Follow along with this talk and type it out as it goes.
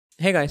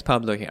Hey guys,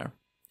 Pablo here.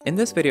 In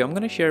this video, I'm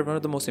going to share one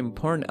of the most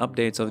important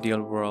updates of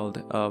Real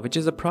World, which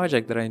is a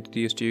project that I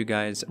introduced to you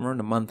guys around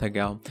a month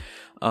ago.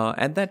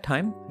 At that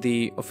time,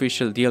 the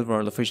official Real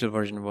World official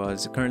version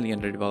was currently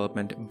under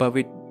development, but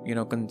we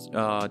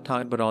talked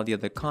about all the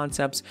other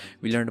concepts.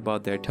 We learned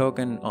about their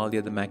token, all the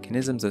other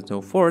mechanisms and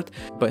so forth.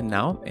 But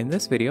now in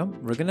this video,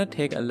 we're going to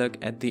take a look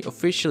at the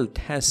official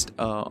test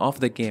of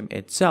the game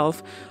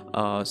itself.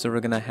 So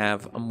we're going to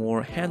have a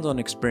more hands-on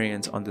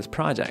experience on this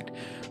project.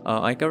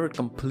 I covered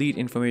complete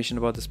information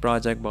about this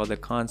project, about the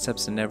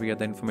concepts and every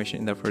other information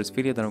in the first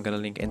video that I'm going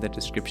to link in the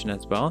description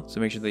as well. So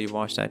make sure that you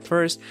watch that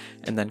first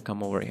and then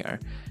come over here.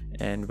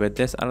 And with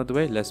this out of the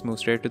way, let's move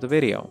straight to the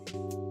video.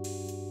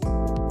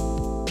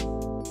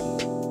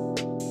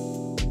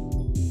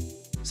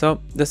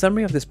 So the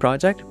summary of this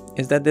project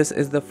is that this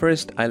is the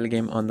first idle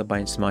game on the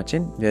Binance Smart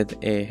Chain with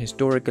a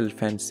historical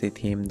fantasy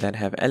theme that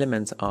have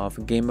elements of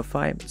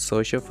gamify,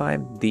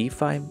 socialify,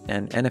 DeFi,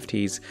 and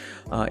NFTs.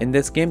 In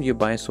this game, you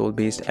buy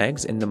soul-based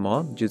eggs in the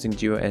mall using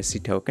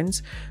GeoSC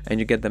tokens, and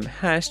you get them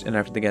hashed. And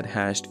after they get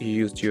hashed, you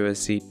use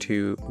GeoSC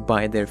to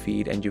buy their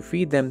feed, and you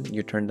feed them.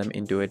 You turn them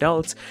into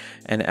adults,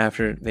 and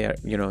after they're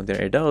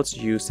adults,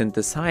 you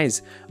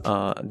synthesize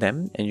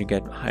them, and you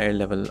get higher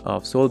level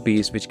of soul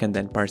beasts, which can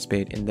then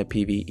participate in the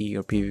PvE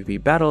or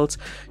PvP battles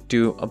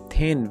to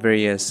obtain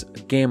various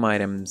game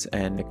items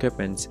and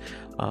equipments.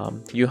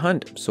 You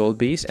hunt soul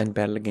beasts and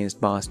battle against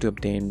boss to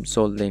obtain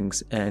soul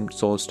links and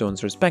soul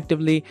stones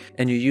respectively,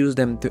 and you use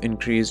them to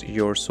increase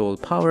your soul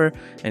power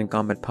and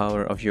combat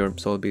power of your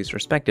soul beast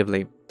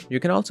respectively. You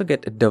can also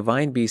get a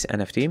divine beast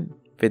NFT.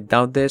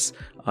 Without this,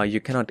 you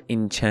cannot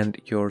enchant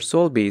your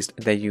soul beast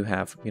that you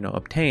have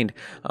obtained,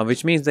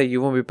 which means that you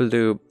won't be able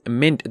to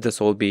mint the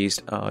soul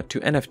beast to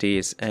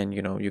NFTs, and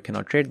you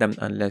cannot trade them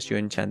unless you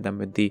enchant them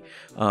with the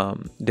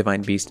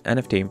divine beast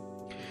NFT.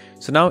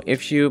 So now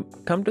if you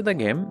come to the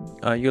game,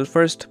 you'll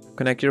first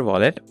connect your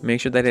wallet,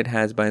 make sure that it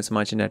has Binance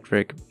Smart Chain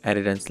network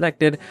added and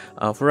selected.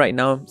 For right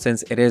now,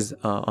 since it is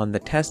on the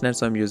testnet,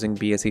 so I'm using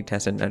BSC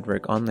testnet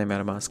network on my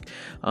MetaMask.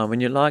 When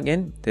you log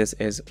in, this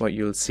is what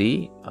you'll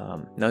see.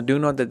 Now do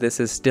note that this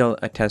is still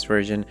a test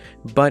version,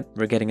 but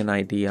we're getting an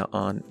idea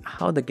on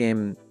how the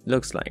game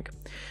looks like.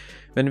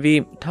 When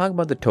we talk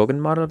about the token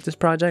model of this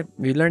project,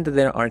 we learned that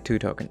there are two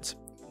tokens.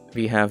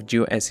 We have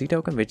GeoSC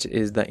token, which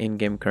is the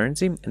in-game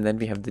currency, and then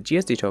we have the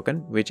GSD token,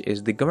 which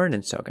is the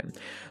governance token.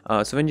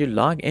 So when you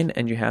log in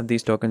and you have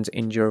these tokens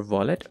in your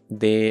wallet,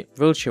 they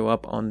will show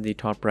up on the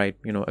top right,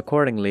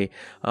 accordingly.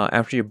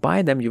 After you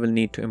buy them, you will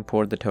need to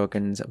import the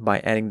tokens by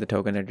adding the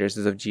token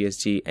addresses of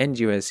GSD and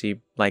GeoSC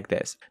like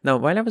this. Now,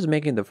 while I was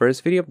making the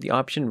first video, the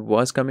option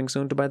was coming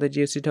soon to buy the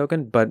GSD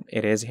token, but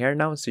it is here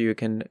now, so you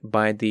can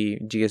buy the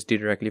GSD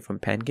directly from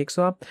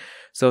PancakeSwap.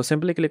 So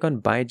simply click on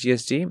buy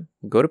GSD,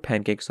 go to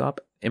PancakeSwap,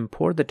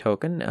 import the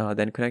token,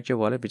 then connect your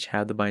wallet which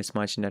have the Binance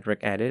Smart Chain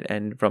network added,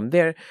 and from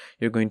there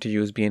you're going to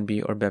use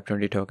BNB or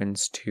BEP20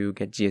 tokens to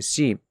get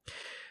GSG.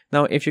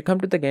 Now if you come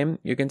to the game,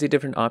 you can see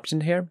different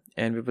options here,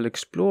 and we will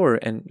explore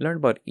and learn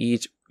about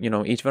each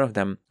one of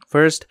them.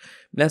 First,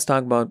 let's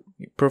talk about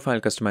profile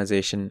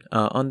customization.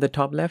 On the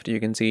top left, you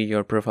can see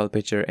your profile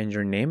picture and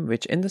your name,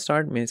 which in the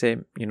start may say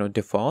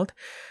default,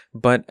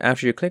 but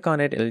after you click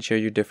on it, it'll show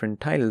you different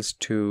titles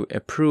to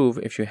approve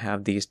if you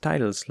have these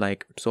titles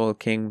like Soul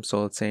King,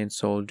 Soul Saint,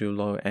 Soul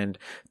Dulo, and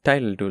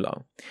Title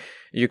Dulo.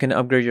 You can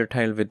upgrade your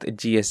title with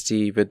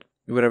GSG with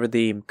whatever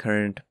the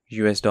current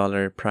US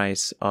dollar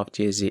price of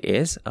GSG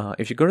is.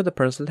 If you go to the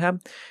personal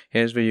tab,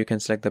 here's where you can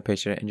select the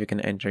picture and you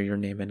can enter your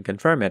name and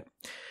confirm it.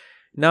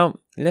 Now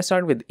let's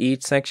start with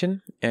each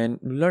section and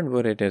learn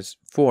what it is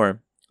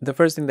for. The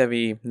first thing that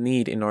we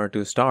need in order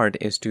to start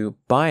is to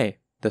buy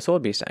the soul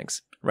beast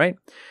eggs, right?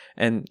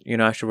 And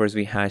afterwards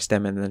we hash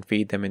them and then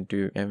feed them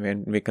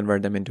and we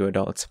convert them into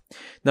adults.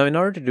 Now in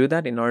order to do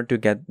that, in order to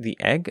get the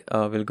egg,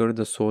 we'll go to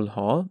the soul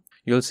hall.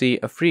 You'll see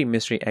a free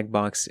mystery egg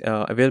box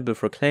available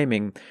for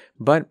claiming,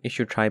 but if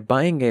you try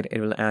buying it, it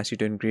will ask you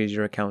to increase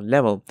your account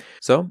level.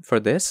 So for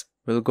this,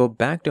 we'll go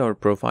back to our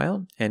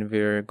profile and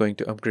we're going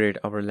to upgrade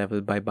our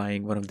level by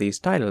buying one of these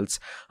titles.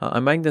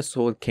 I'm buying the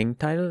Soul King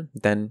title.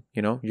 Then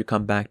you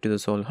come back to the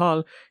Soul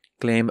Hall,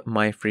 claim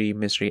my free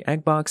mystery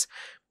egg box.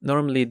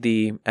 Normally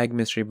the egg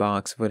mystery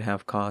box would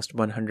have cost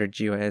 100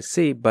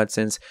 GOSC, but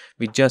since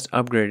we just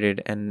upgraded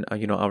and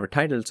our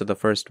title, so the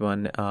first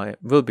one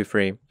will be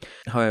free.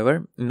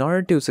 However, in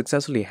order to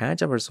successfully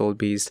hatch our soul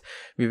beast,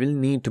 we will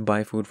need to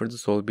buy food for the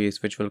soul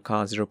beast, which will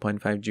cost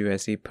 0.5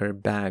 GOSC per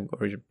bag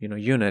or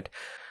unit.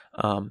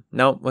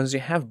 Now once you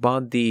have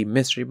bought the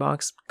mystery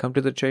box, come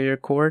to the treasure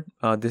court.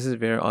 This is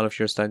where all of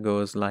your stuff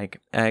goes, like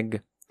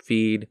egg,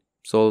 feed,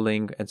 soul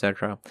link,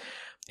 etc.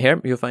 Here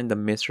you'll find the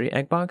mystery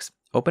egg box.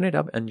 Open it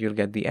up and you'll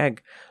get the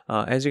egg.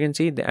 As you can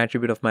see, the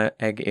attribute of my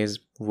egg is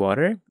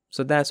water,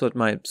 so that's what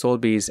my soul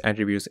beast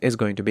attributes is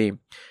going to be.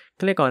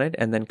 Click on it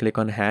and then click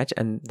on hatch,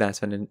 and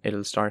that's when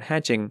it'll start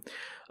hatching.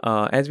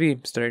 As we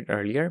stated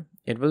earlier,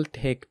 it will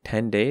take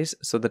 10 days,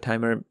 so the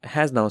timer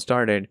has now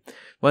started.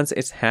 Once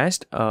it's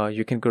hatched,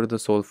 you can go to the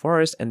soul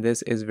forest, and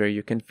this is where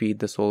you can feed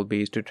the soul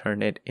beast to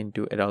turn it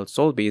into adult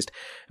soul beast.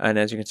 And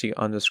as you can see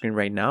on the screen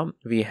right now,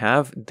 we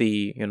have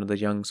the the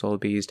young soul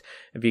beast.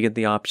 We get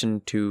the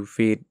option to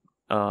feed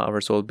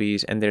our soul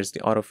beast, and there's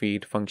the auto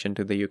feed function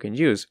too that you can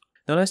use.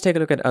 Now let's take a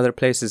look at other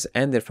places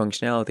and their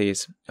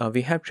functionalities.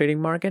 We have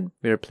trading market,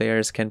 where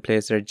players can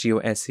place their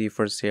GUSC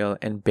for sale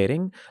and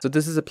bidding. So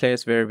this is a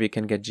place where we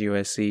can get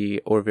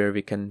GUSC, or where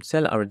we can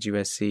sell our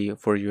GUSC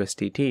for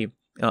USDT.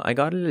 I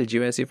got a little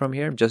GUSC from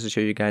here just to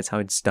show you guys how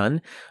it's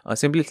done.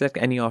 Simply select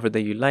any offer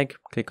that you like,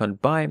 click on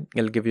buy.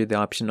 It'll give you the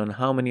option on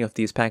how many of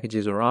these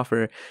packages or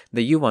offer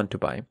that you want to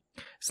buy.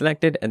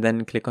 Select it and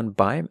then click on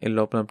buy. It'll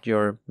open up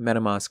your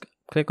MetaMask.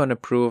 Click on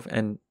approve,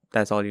 and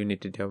that's all you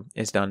need to do.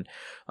 It's done.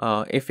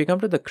 If we come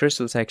to the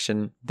crystal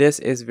section, this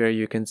is where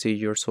you can see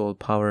your soul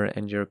power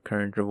and your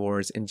current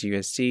rewards in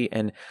GUSC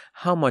and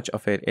how much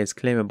of it is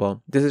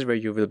claimable. This is where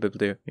you will be able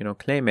to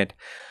claim it.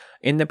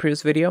 In the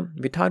previous video,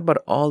 we talked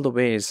about all the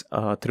ways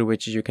through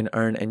which you can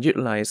earn and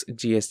utilize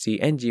GSC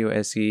and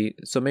GUSC,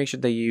 so make sure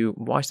that you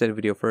watch that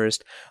video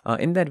first.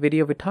 In that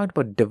video, we talked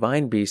about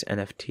Divine Beast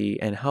NFT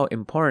and how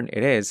important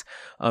it is.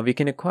 We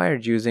can acquire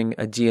it using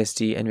a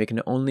GSC, and we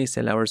can only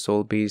sell our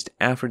Soul Beast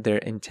after they're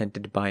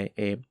enchanted by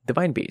a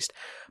Divine Beast.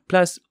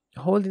 Plus,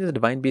 holding the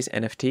Divine Beast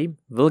NFT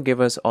will give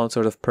us all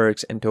sorts of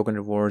perks and token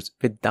rewards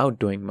without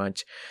doing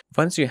much.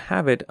 Once you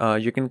have it,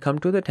 you can come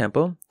to the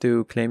temple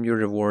to claim your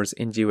rewards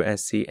in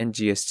GUSC and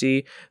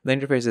GSC. The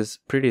interface is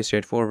pretty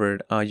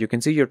straightforward. You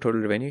can see your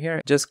total revenue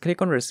here. Just click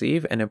on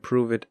receive and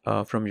approve it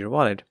from your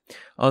wallet.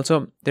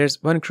 Also,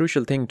 there's one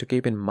crucial thing to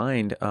keep in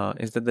mind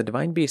is that the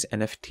Divine Beast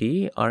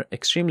NFT are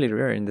extremely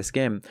rare in this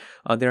game.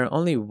 There are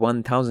only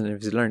 1,000,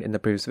 as we learned in the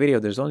previous video,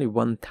 there's only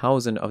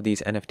 1,000 of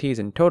these NFTs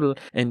in total,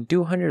 and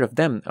 200 of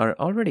them are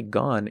already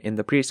gone in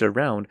the pre-sale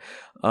round.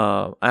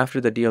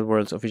 After the DL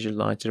World's official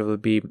launch, there will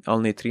be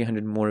only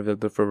 300 more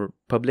available for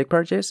public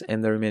purchase,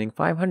 and the remaining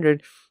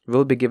 500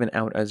 will be given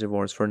out as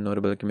rewards for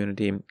notable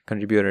community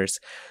contributors.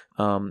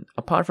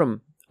 Apart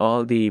from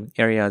all the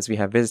areas we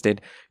have visited,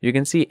 you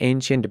can see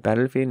Ancient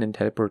Battlefield and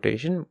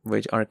Teleportation,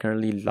 which are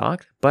currently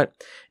locked, but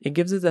it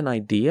gives us an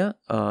idea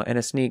and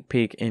a sneak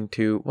peek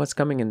into what's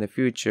coming in the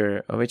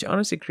future, which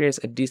honestly creates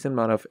a decent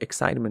amount of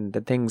excitement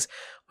that things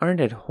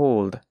aren't at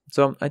hold.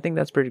 So I think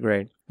that's pretty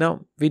great.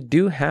 Now, we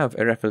do have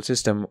a referral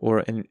system or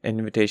an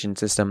invitation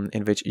system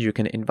in which you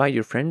can invite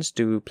your friends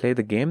to play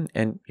the game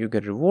and you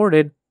get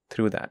rewarded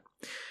through that.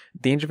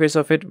 The interface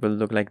of it will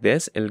look like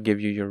this. It'll give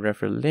you your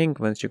referral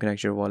link once you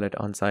connect your wallet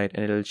on site,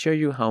 and it'll show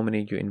you how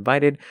many you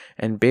invited,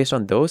 and based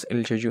on those,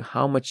 it'll show you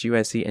how much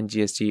USC and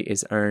GST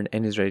is earned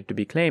and is ready to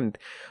be claimed.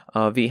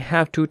 We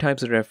have two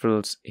types of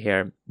referrals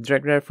here: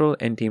 direct referral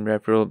and team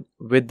referral,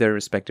 with their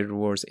respective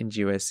rewards in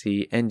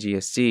GUSC and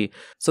GST.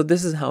 So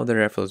this is how the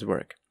referrals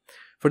work.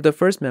 For the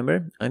first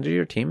member under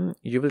your team,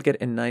 you will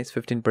get a nice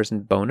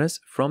 15% bonus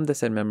from the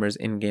said members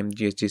in-game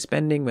GST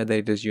spending, whether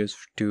it is used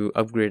to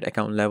upgrade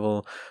account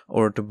level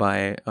or to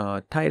buy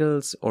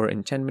titles or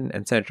enchantment,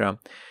 etc.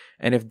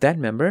 And if that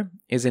member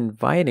is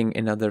inviting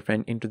another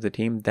friend into the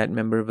team, that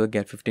member will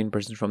get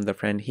 15% from the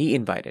friend he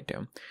invited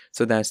to.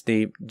 So that's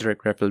the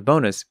direct referral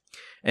bonus.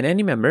 And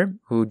any member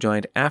who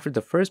joined after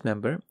the first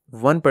member,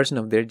 1%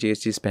 of their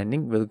GST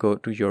spending will go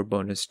to your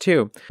bonus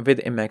too,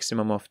 with a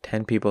maximum of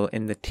 10 people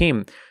in the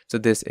team. So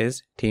this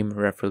is team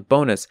referral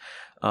bonus.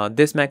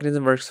 This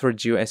mechanism works for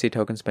GUSC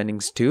token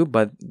spendings too,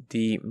 but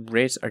the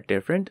rates are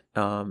different.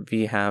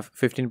 We have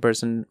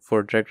 15%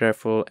 for direct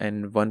referral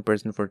and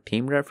 1% for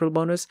team referral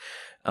bonus,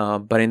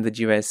 but in the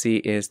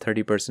GUSC is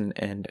 30%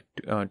 and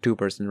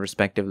 2%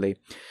 respectively.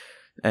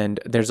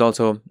 And there's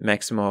also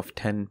maximum of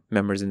 10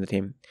 members in the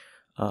team.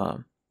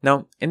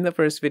 Now, in the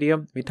first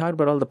video, we talked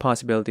about all the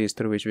possibilities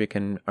through which we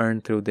can earn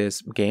through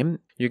this game.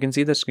 You can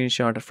see the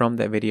screenshot from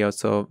that video,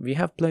 so we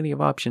have plenty of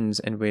options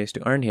and ways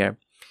to earn here.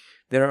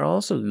 There are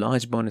also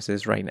launch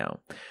bonuses right now,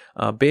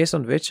 based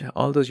on which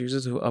all those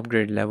users who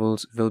upgrade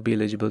levels will be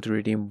eligible to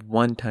redeem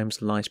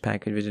 1x launch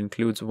package, which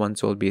includes 1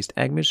 Soul Beast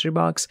Egg Mystery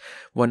Box,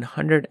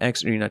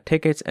 100x Arena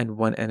tickets, and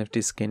 1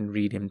 NFT skin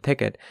redeem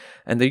ticket.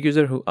 And the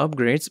user who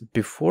upgrades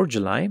before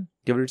July,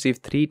 they will receive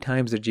 3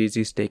 times the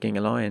GSC staking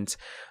allowance.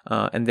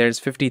 And there's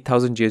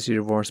 50,000 GSC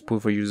rewards pool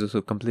for users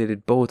who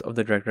completed both of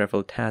the direct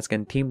referral task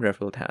and team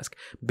referral task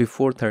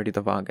before 30th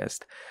of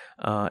August.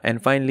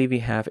 And finally, we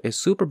have a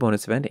super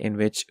bonus event in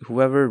which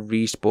whoever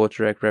reached both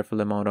direct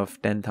referral amount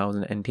of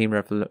 10,000 and team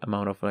referral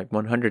amount of like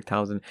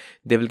 100,000,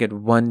 they will get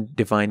 1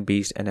 Divine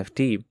Beast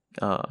NFT.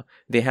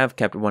 They have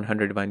kept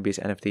 100 Divine Beast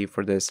NFT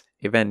for this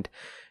event.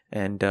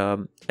 And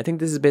I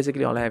think this is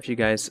basically all I have for you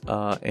guys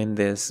in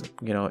this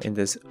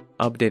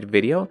update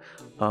video.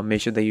 Make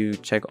sure that you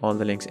check all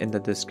the links in the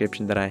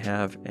description that I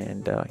have.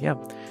 And yeah,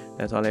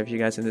 that's all I have for you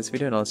guys in this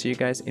video, and I'll see you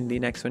guys in the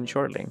next one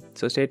shortly.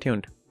 So stay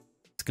tuned.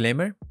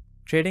 Disclaimer: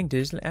 trading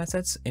digital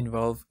assets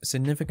involve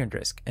significant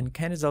risk and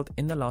can result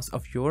in the loss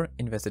of your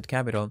invested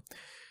capital.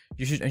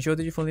 You should ensure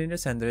that you fully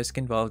understand the risk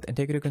involved and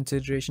take into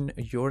consideration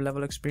your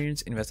level of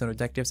experience, investment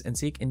objectives, and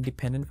seek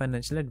independent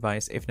financial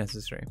advice if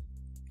necessary.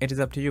 It is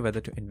up to you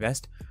whether to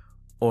invest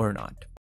or not.